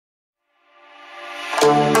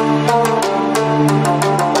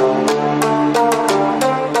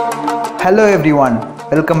Hello everyone,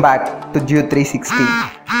 welcome back to Geo 360.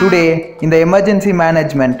 Today in the emergency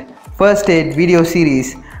management first aid video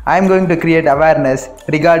series, I am going to create awareness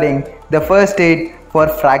regarding the first aid for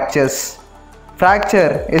fractures.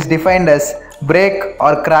 Fracture is defined as break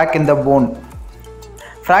or crack in the bone.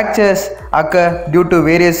 Fractures occur due to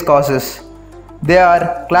various causes. They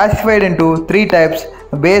are classified into three types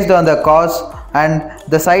based on the cause and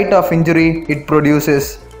the site of injury it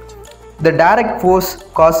produces. The direct force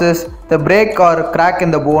causes the break or crack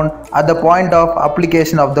in the bone at the point of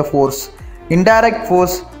application of the force. Indirect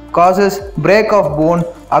force causes break of bone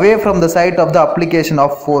away from the site of the application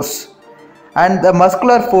of force. And the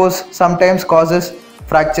muscular force sometimes causes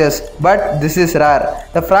fractures, but this is rare.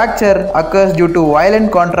 The fracture occurs due to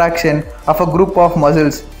violent contraction of a group of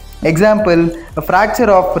muscles. Example, a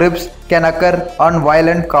fracture of ribs can occur on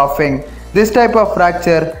violent coughing. This type of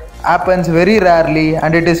fracture happens very rarely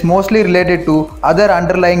and it is mostly related to other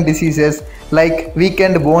underlying diseases like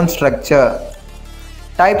weakened bone structure.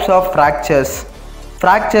 Types of fractures.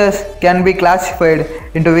 Fractures can be classified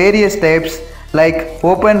into various types like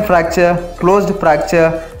open fracture, closed fracture,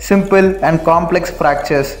 simple and complex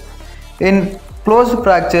fractures. In closed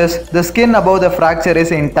fractures, the skin above the fracture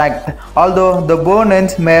is intact. Although the bone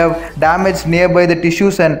ends may have damaged nearby the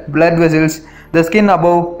tissues and blood vessels, the skin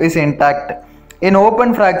above is intact. In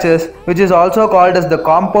open fractures, which is also called as the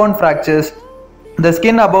compound fractures, the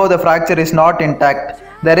skin above the fracture is not intact.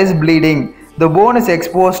 There is bleeding. The bone is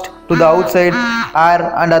exposed to the outside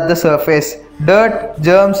air and at the surface. Dirt,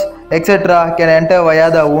 germs, etc. can enter via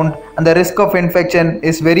the wound and the risk of infection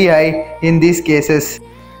is very high in these cases.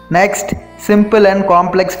 Next, simple and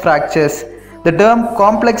complex fractures. The term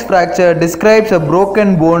complex fracture describes a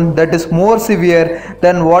broken bone that is more severe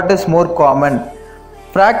than what is more common.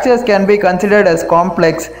 Fractures can be considered as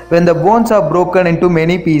complex when the bones are broken into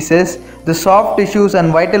many pieces, the soft tissues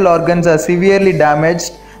and vital organs are severely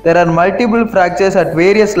damaged, there are multiple fractures at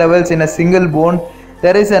various levels in a single bone,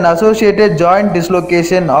 there is an associated joint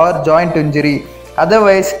dislocation or joint injury.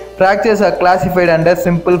 Otherwise, fractures are classified under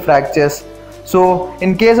simple fractures. So,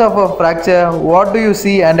 in case of a fracture, what do you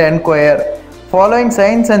see and inquire? Following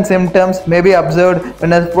signs and symptoms may be observed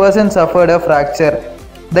when a person suffered a fracture.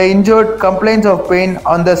 The injured complains of pain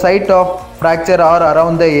on the site of fracture or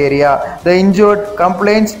around the area. The injured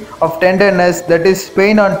complains of tenderness, that is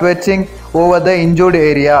pain on twitching over the injured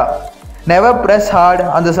area. Never press hard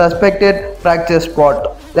on the suspected fracture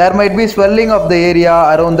spot. There might be swelling of the area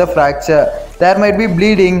around the fracture. There might be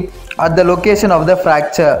bleeding at the location of the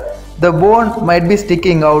fracture. The bone might be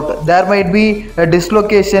sticking out. There might be a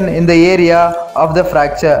dislocation in the area of the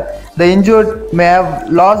fracture. The injured may have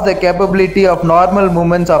lost the capability of normal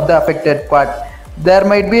movements of the affected part. There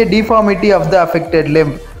might be a deformity of the affected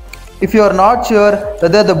limb. If you are not sure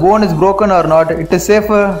whether the bone is broken or not, it is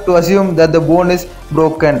safer to assume that the bone is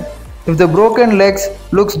broken. If the broken legs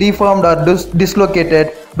looks deformed or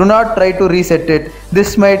dislocated, do not try to reset it.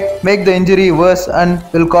 This might make the injury worse and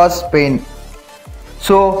will cause pain.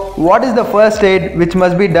 So, what is the first aid which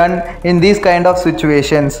must be done in these kind of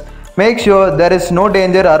situations? Make sure there is no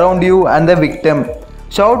danger around you and the victim.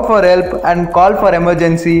 Shout for help and call for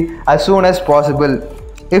emergency as soon as possible.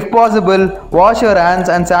 If possible, wash your hands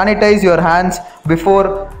and sanitize your hands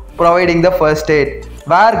before providing the first aid.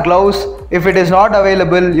 Wear gloves. If it is not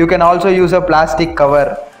available, you can also use a plastic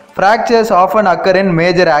cover. Fractures often occur in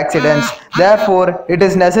major accidents. Therefore, it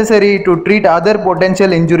is necessary to treat other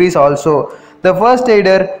potential injuries also. The first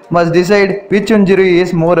aider must decide which injury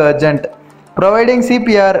is more urgent. Providing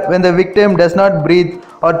CPR when the victim does not breathe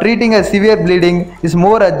or treating a severe bleeding is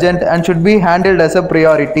more urgent and should be handled as a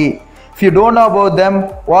priority. If you don't know about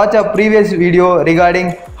them, watch a previous video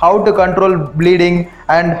regarding how to control bleeding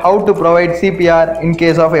and how to provide CPR in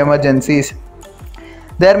case of emergencies.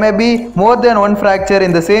 There may be more than one fracture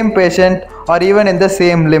in the same patient or even in the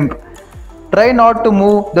same limb. Try not to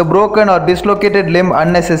move the broken or dislocated limb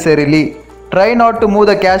unnecessarily. Try not to move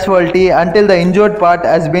the casualty until the injured part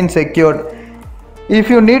has been secured. If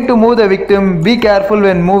you need to move the victim, be careful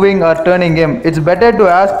when moving or turning him. It's better to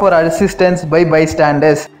ask for assistance by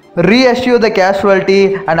bystanders. Reassure the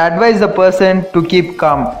casualty and advise the person to keep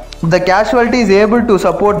calm. If the casualty is able to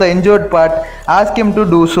support the injured part, ask him to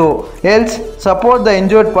do so. Else, support the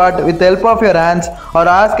injured part with the help of your hands or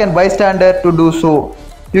ask a bystander to do so.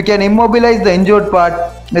 You can immobilize the injured part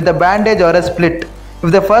with a bandage or a split.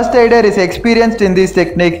 If the first aider is experienced in this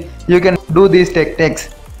technique, you can do these techniques.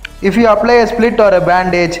 If you apply a split or a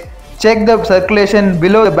bandage, check the circulation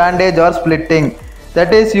below the bandage or splitting.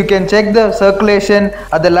 That is, you can check the circulation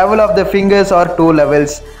at the level of the fingers or toe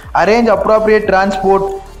levels. Arrange appropriate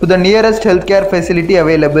transport to the nearest healthcare facility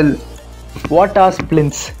available. What are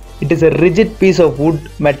splints? It is a rigid piece of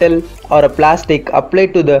wood, metal, or a plastic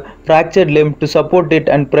applied to the fractured limb to support it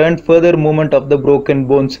and prevent further movement of the broken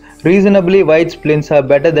bones. Reasonably wide splints are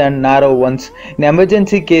better than narrow ones. In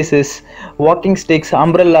emergency cases, walking sticks,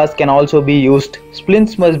 umbrellas can also be used.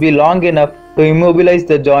 Splints must be long enough to immobilize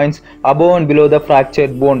the joints above and below the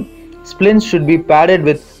fractured bone. Splints should be padded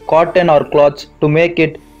with cotton or cloths to make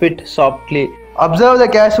it fit softly. Observe the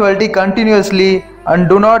casualty continuously and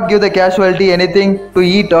do not give the casualty anything to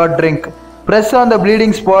eat or drink. Press on the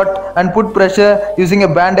bleeding spot and put pressure using a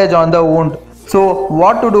bandage on the wound. So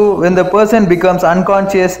what to do when the person becomes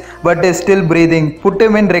unconscious but is still breathing? Put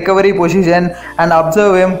him in recovery position and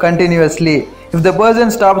observe him continuously. If the person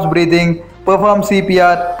stops breathing, perform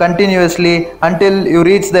CPR continuously until you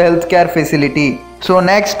reach the healthcare facility. So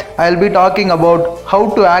next, I will be talking about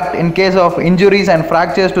how to act in case of injuries and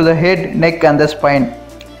fractures to the head, neck and the spine.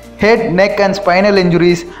 Head, neck and spinal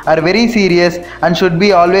injuries are very serious and should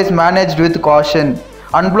be always managed with caution.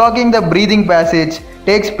 Unblocking the breathing passage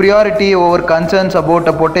takes priority over concerns about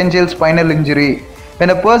a potential spinal injury.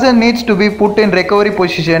 When a person needs to be put in recovery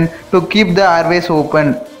position to keep the airways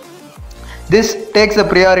open, this takes a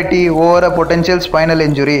priority over a potential spinal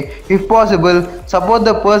injury. If possible, support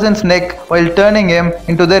the person's neck while turning him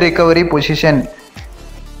into the recovery position.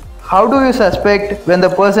 How do you suspect when the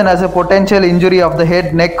person has a potential injury of the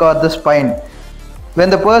head, neck or the spine? When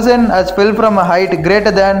the person has fell from a height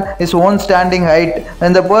greater than his own standing height,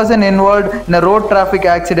 when the person involved in a road traffic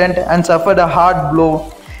accident and suffered a hard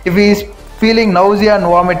blow, if he is feeling nausea and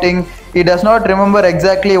vomiting, he does not remember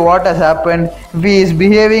exactly what has happened, if he is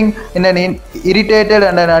behaving in an irritated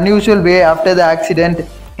and an unusual way after the accident,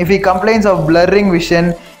 if he complains of blurring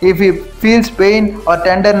vision, if he feels pain or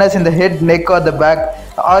tenderness in the head, neck or the back,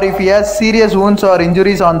 or if he has serious wounds or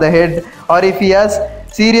injuries on the head, or if he has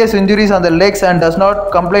serious injuries on the legs and does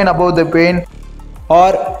not complain about the pain,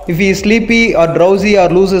 or if he is sleepy or drowsy or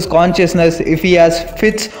loses consciousness, if he has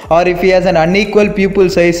fits or if he has an unequal pupil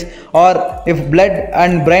size, or if blood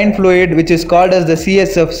and brain fluid, which is called as the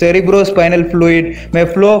CSF, cerebrospinal fluid, may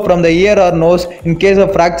flow from the ear or nose in case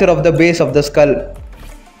of fracture of the base of the skull.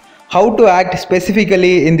 How to act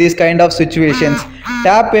specifically in these kind of situations?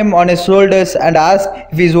 Tap him on his shoulders and ask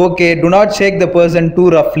if he is okay. Do not shake the person too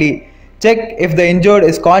roughly. Check if the injured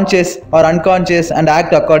is conscious or unconscious and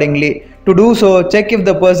act accordingly. To do so, check if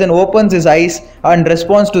the person opens his eyes and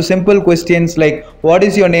responds to simple questions like what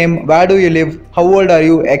is your name, where do you live, how old are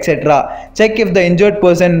you, etc. Check if the injured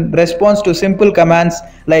person responds to simple commands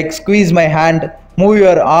like squeeze my hand, move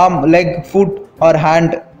your arm, leg, foot or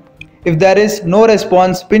hand. If there is no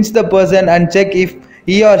response, pinch the person and check if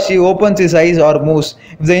he or she opens his eyes or moves.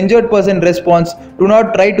 If the injured person responds, do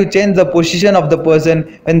not try to change the position of the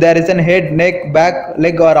person when there is a head, neck, back,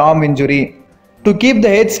 leg or arm injury. To keep the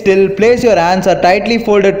head still, place your hands or tightly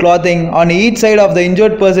folded clothing on each side of the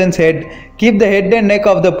injured person's head. Keep the head and neck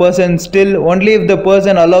of the person still only if the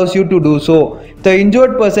person allows you to do so. If the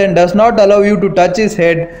injured person does not allow you to touch his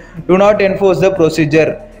head, do not enforce the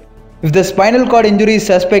procedure. If the spinal cord injury is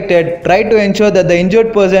suspected, try to ensure that the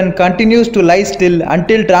injured person continues to lie still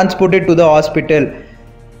until transported to the hospital.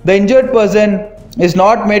 The injured person is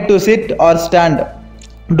not made to sit or stand.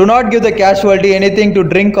 Do not give the casualty anything to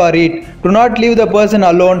drink or eat. Do not leave the person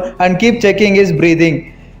alone and keep checking his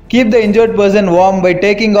breathing. Keep the injured person warm by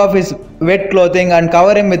taking off his wet clothing and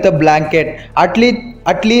cover him with a blanket. At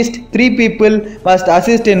least 3 people must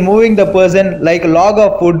assist in moving the person like a log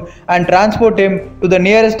of food and transport him to the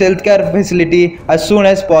nearest healthcare facility as soon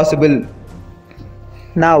as possible.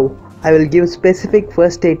 Now, I will give specific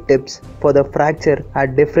first aid tips for the fracture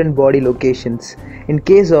at different body locations. In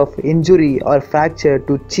case of injury or fracture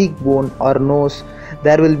to cheekbone or nose,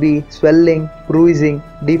 there will be swelling, bruising,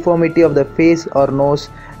 deformity of the face or nose,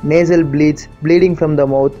 nasal bleeds, bleeding from the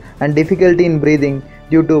mouth, and difficulty in breathing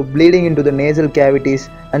due to bleeding into the nasal cavities,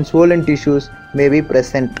 and swollen tissues may be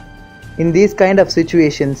present. In these kind of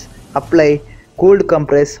situations, apply cold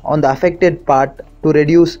compress on the affected part to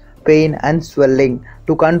reduce pain and swelling.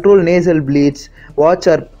 To control nasal bleeds, watch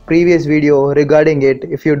our previous video regarding it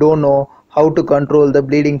if you don't know how to control the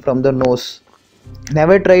bleeding from the nose.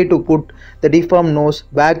 Never try to put the deformed nose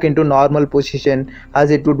back into normal position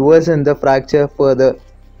as it would worsen the fracture further.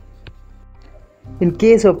 In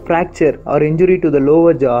case of fracture or injury to the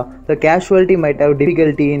lower jaw, the casualty might have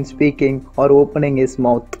difficulty in speaking or opening his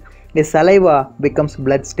mouth. His saliva becomes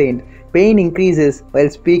blood-stained. Pain increases while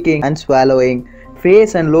speaking and swallowing.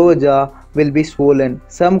 Face and lower jaw will be swollen.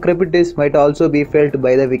 Some crepitus might also be felt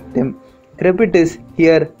by the victim. Crepitus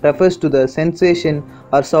here refers to the sensation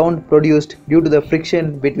or sound produced due to the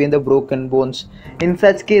friction between the broken bones. In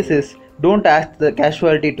such cases, don't ask the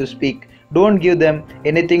casualty to speak. Don't give them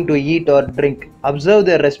anything to eat or drink. Observe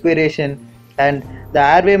their respiration, and the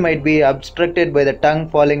airway might be obstructed by the tongue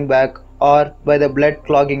falling back or by the blood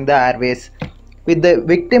clogging the airways. With the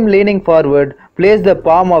victim leaning forward, place the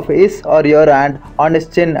palm of his or your hand on his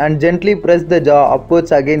chin and gently press the jaw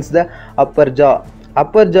upwards against the upper jaw.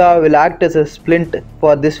 Upper jaw will act as a splint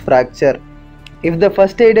for this fracture. If the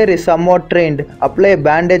first aider is somewhat trained, apply a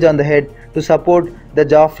bandage on the head to support the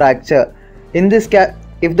jaw fracture.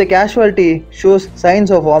 If the casualty shows signs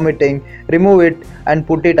of vomiting, remove it and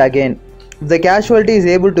put it again. If the casualty is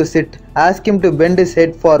able to sit, ask him to bend his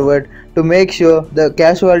head forward to make sure the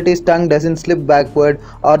casualty's tongue doesn't slip backward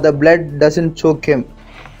or the blood doesn't choke him.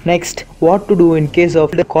 Next, what to do in case of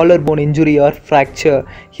the collarbone injury or fracture.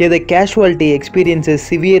 Here the casualty experiences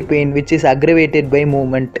severe pain which is aggravated by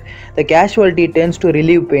movement. The casualty tends to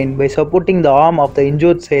relieve pain by supporting the arm of the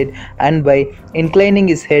injured side and by inclining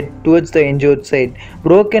his head towards the injured side.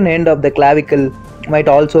 Broken end of the clavicle might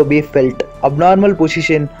also be felt. Abnormal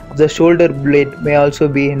position of the shoulder blade may also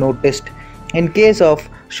be noticed. In case of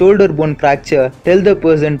shoulder bone fracture, tell the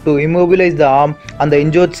person to immobilize the arm on the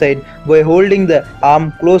injured side by holding the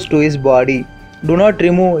arm close to his body. Do not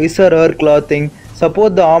remove his or her clothing.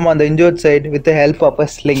 Support the arm on the injured side with the help of a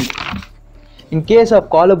sling. In case of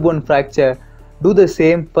collarbone fracture, do the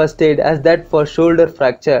same first aid as that for shoulder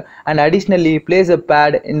fracture and additionally place a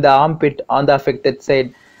pad in the armpit on the affected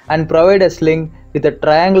side and provide a sling with a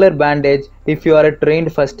triangular bandage if you are a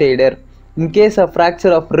trained first aider. In case of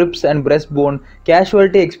fracture of ribs and breastbone,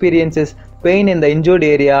 casualty experiences pain in the injured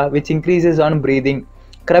area which increases on breathing.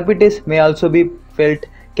 Crepitus may also be felt.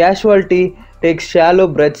 Casualty takes shallow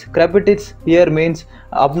breaths. Crepitus here means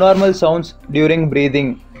abnormal sounds during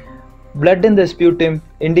breathing. Blood in the sputum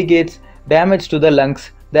indicates damage to the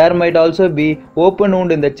lungs. There might also be open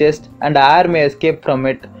wound in the chest and air may escape from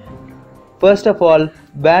it. First of all,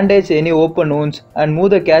 bandage any open wounds and move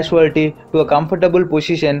the casualty to a comfortable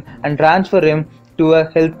position and transfer him to a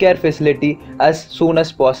healthcare facility as soon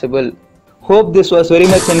as possible. Hope this was very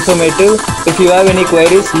much informative. If you have any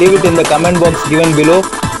queries, leave it in the comment box given below.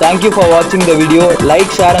 Thank you for watching the video. Like,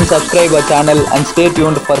 share and subscribe our channel and stay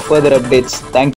tuned for further updates. Thank you.